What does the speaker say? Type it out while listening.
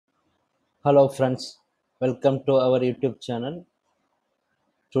Hello friends, welcome to our YouTube channel.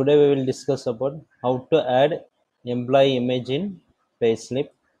 Today we will discuss about how to add employee image in PaySlip.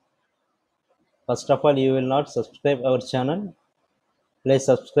 First of all, you will not subscribe our channel. Please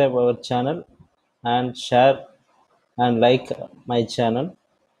subscribe our channel and share and like my channel.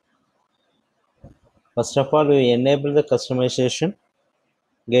 First of all, we enable the customization,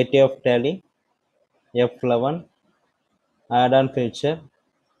 gateway of tally, F11, add-on feature,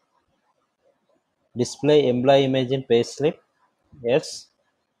 display employee image in PaySlip. Yes,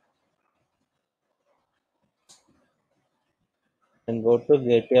 and go to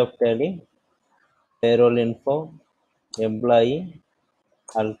gateway of tally, payroll info, employee,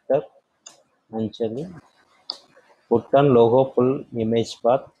 alter, Anjali. Put on logo full image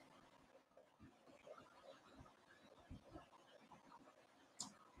path.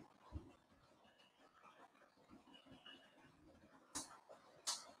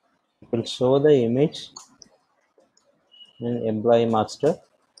 It will show the image in employee master.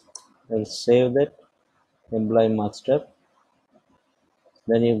 I will save that employee master.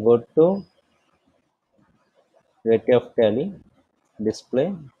 Then you go to gateway of tally,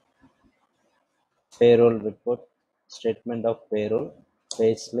 display, payroll report, statement of payroll,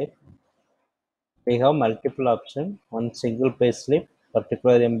 payslip. We have multiple options. One single payslip,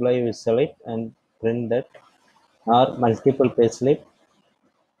 particular employee we select and print that, or multiple payslip.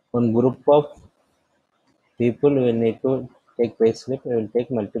 One group of people will need to take payslip. We will take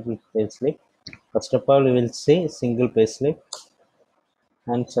multiple payslip. First of all, we will see single payslip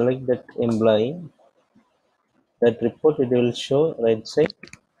and select that employee. That report it will show right side,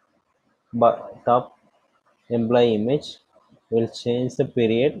 but top employee image. Will change the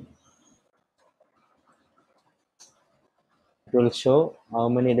period. It will show how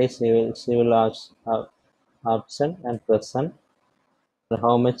many days she will absent and present.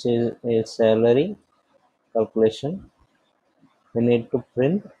 How much is salary calculation. We need to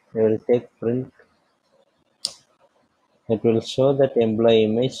print. We will take print. It will show that employee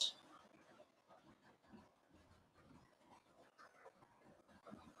image.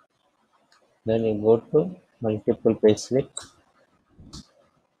 Then you go to multiple payslip.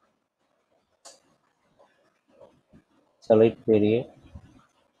 Select period.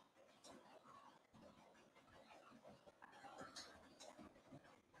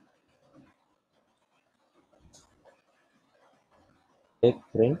 Take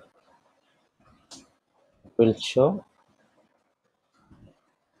print. It will show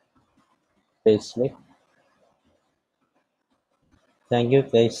payslip. Thank you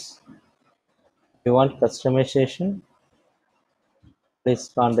guys. If you want customization, please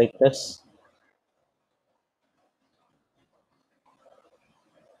contact us.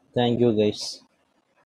 Thank you guys.